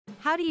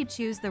How do you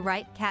choose the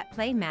right cat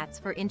play mats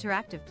for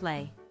interactive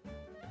play?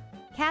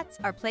 Cats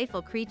are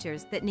playful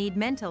creatures that need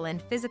mental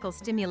and physical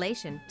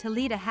stimulation to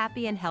lead a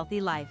happy and healthy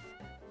life.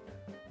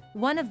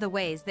 One of the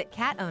ways that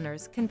cat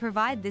owners can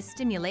provide this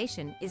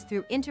stimulation is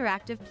through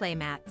interactive play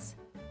mats.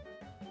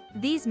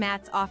 These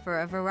mats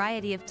offer a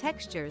variety of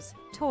textures,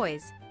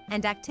 toys,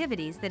 and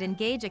activities that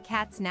engage a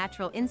cat's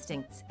natural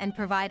instincts and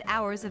provide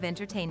hours of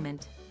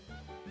entertainment.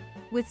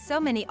 With so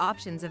many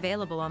options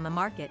available on the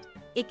market,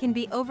 it can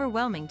be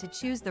overwhelming to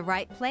choose the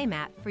right play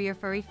mat for your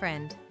furry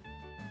friend.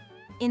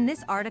 In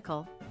this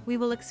article, we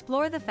will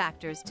explore the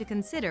factors to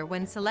consider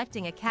when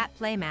selecting a cat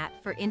play mat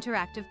for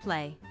interactive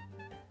play.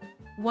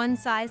 1.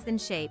 Size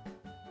and shape.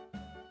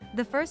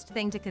 The first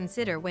thing to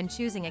consider when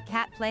choosing a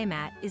cat play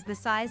mat is the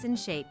size and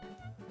shape.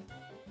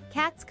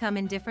 Cats come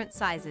in different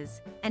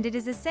sizes, and it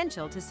is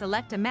essential to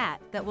select a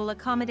mat that will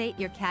accommodate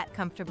your cat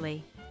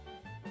comfortably.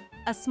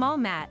 A small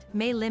mat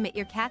may limit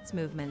your cat's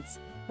movements,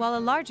 while a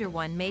larger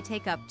one may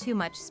take up too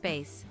much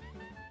space.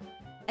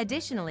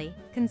 Additionally,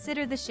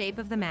 consider the shape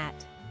of the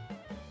mat.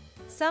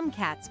 Some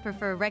cats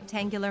prefer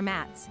rectangular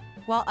mats,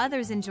 while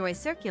others enjoy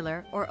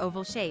circular or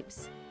oval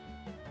shapes.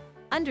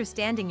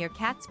 Understanding your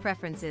cat's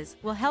preferences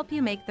will help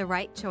you make the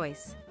right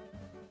choice.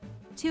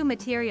 2.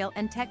 Material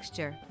and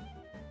texture.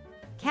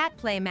 Cat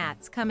play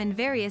mats come in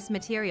various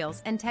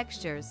materials and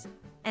textures,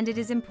 and it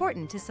is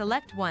important to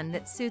select one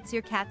that suits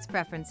your cat's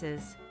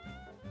preferences.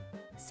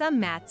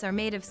 Some mats are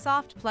made of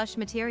soft plush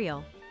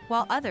material,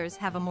 while others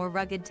have a more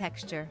rugged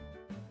texture.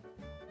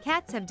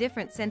 Cats have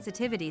different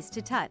sensitivities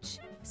to touch,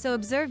 so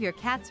observe your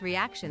cat's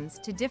reactions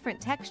to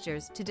different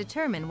textures to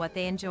determine what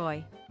they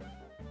enjoy.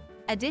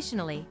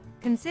 Additionally,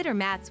 consider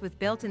mats with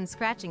built-in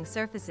scratching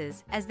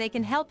surfaces as they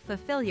can help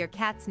fulfill your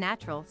cat's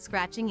natural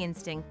scratching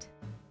instinct.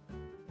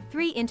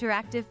 3.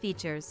 Interactive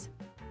features.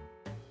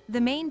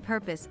 The main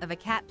purpose of a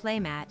cat play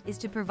mat is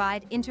to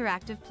provide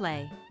interactive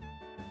play.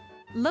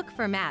 Look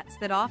for mats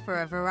that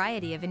offer a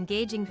variety of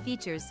engaging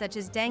features such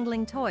as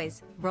dangling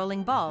toys,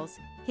 rolling balls,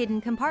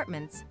 hidden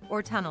compartments,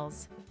 or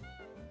tunnels.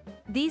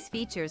 These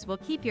features will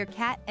keep your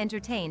cat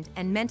entertained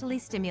and mentally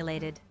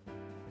stimulated.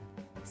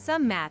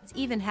 Some mats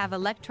even have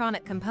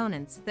electronic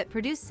components that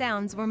produce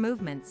sounds or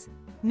movements,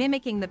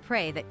 mimicking the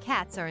prey that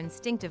cats are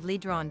instinctively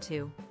drawn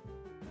to.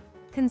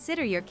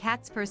 Consider your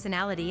cat's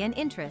personality and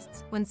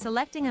interests when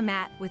selecting a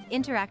mat with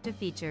interactive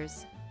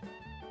features.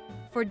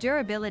 For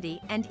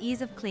durability and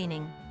ease of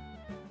cleaning.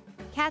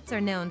 Cats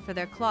are known for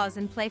their claws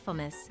and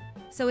playfulness,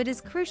 so it is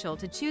crucial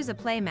to choose a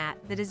play mat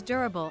that is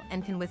durable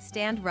and can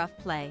withstand rough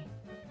play.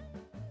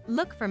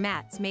 Look for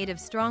mats made of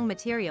strong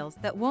materials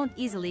that won't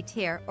easily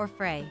tear or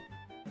fray.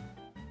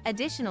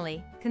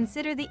 Additionally,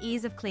 consider the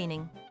ease of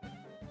cleaning.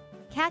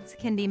 Cats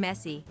can be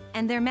messy,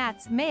 and their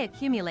mats may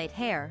accumulate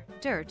hair,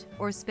 dirt,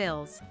 or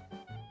spills.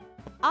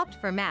 Opt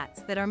for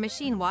mats that are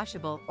machine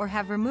washable or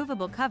have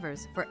removable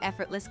covers for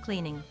effortless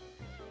cleaning.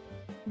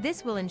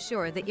 This will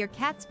ensure that your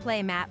cat's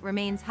play mat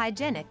remains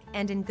hygienic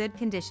and in good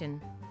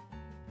condition.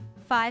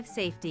 5.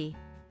 Safety.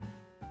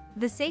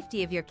 The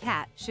safety of your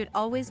cat should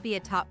always be a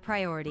top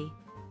priority.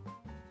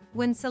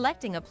 When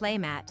selecting a play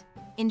mat,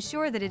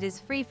 ensure that it is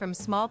free from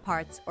small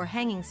parts or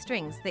hanging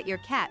strings that your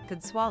cat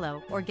could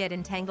swallow or get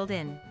entangled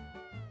in.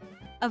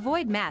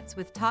 Avoid mats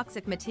with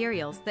toxic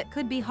materials that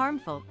could be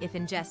harmful if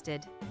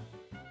ingested.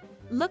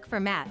 Look for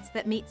mats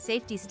that meet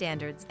safety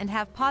standards and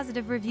have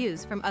positive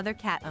reviews from other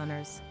cat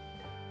owners.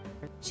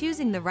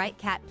 Choosing the right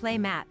cat play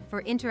mat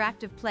for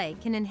interactive play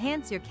can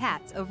enhance your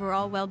cat's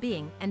overall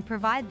well-being and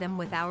provide them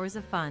with hours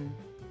of fun.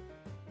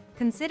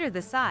 Consider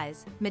the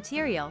size,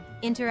 material,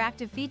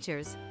 interactive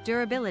features,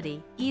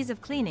 durability, ease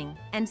of cleaning,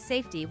 and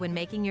safety when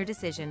making your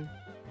decision.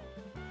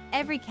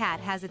 Every cat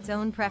has its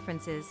own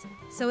preferences,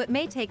 so it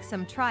may take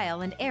some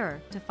trial and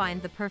error to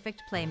find the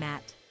perfect play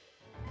mat.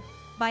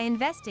 By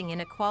investing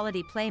in a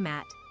quality play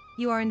mat,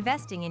 you are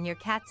investing in your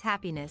cat's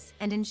happiness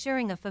and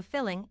ensuring a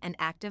fulfilling and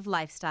active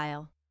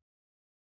lifestyle.